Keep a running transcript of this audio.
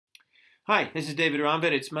Hi, this is David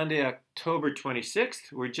Romtvedt. It's Monday, October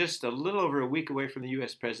 26th. We're just a little over a week away from the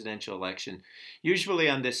U.S. presidential election. Usually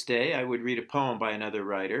on this day, I would read a poem by another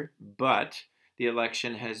writer, but the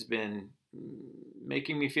election has been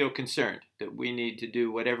making me feel concerned that we need to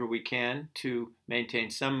do whatever we can to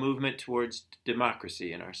maintain some movement towards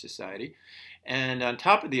democracy in our society. And on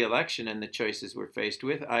top of the election and the choices we're faced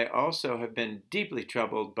with, I also have been deeply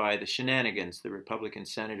troubled by the shenanigans the Republican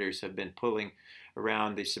senators have been pulling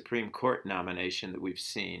around the Supreme Court nomination that we've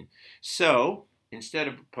seen. So, instead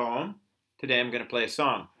of a poem, today I'm going to play a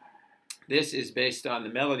song. This is based on the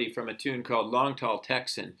melody from a tune called Long Tall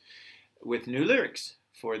Texan with new lyrics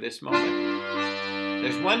for this moment.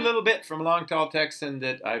 There's one little bit from Long Tall Texan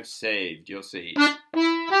that I've saved, you'll see.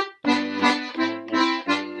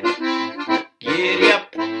 Giddy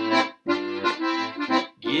up,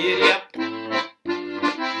 giddy up,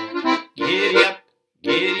 giddy up,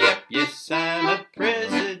 giddy up, yes, I'm a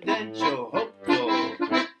presidential hopeful.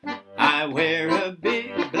 I wear a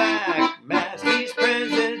big black mask, he's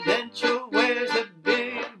presidential, wears a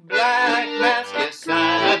big black mask, yes,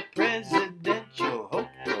 I'm a presidential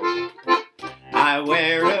hopeful. I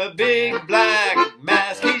wear a big black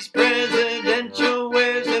mask, he's presidential,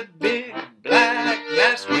 wears a big black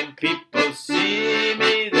mask. When people see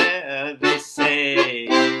me there, they say,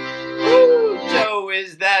 "Ooh, Joe,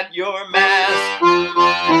 is that your mask?"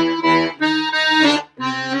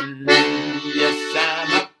 Yes,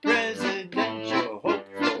 I'm a presidential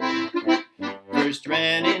hopeful. First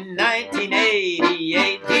ran in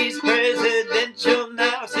 1988, he's presidential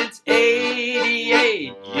now since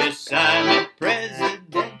 88. Yes, I'm a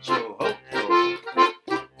presidential hopeful.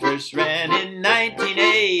 First ran in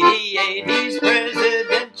 1988, he's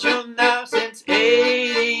presidential now since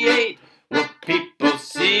 88. Well, people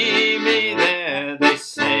see me there, they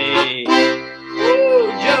say,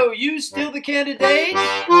 "Ooh, Joe, you still the candidate?"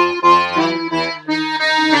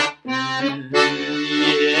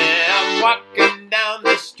 Yeah, I'm walking down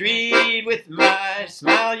the street with my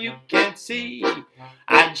smile you can't see.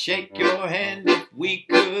 I'd shake your hand if we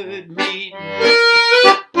could meet.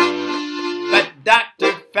 But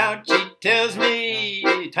Dr. Fauci tells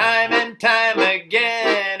me time and time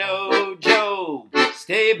again, "Oh, Joe,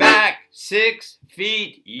 stay back 6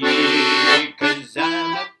 feet, yeah, 'cause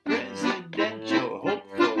I'm a presidential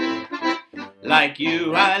hopeful. Like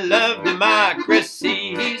you, I love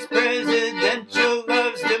democracy. He's presidential,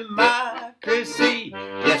 loves democracy.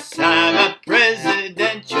 Yes, I'm a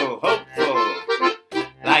presidential hopeful.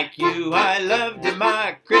 Like you, I love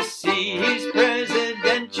democracy. He's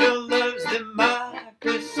presidential, loves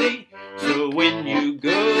democracy. So when you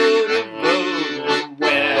go to vote,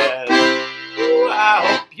 well, I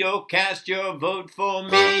hope you'll cast your vote for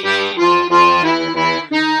me." Yeah.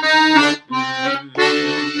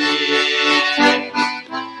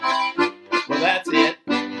 Well, that's it.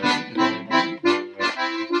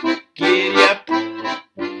 Giddy up.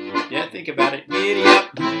 Yeah, think about it. Giddy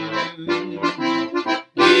up. Giddy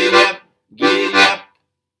up. Giddy up.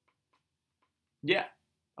 Yeah,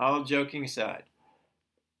 all joking aside,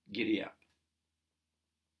 giddy up.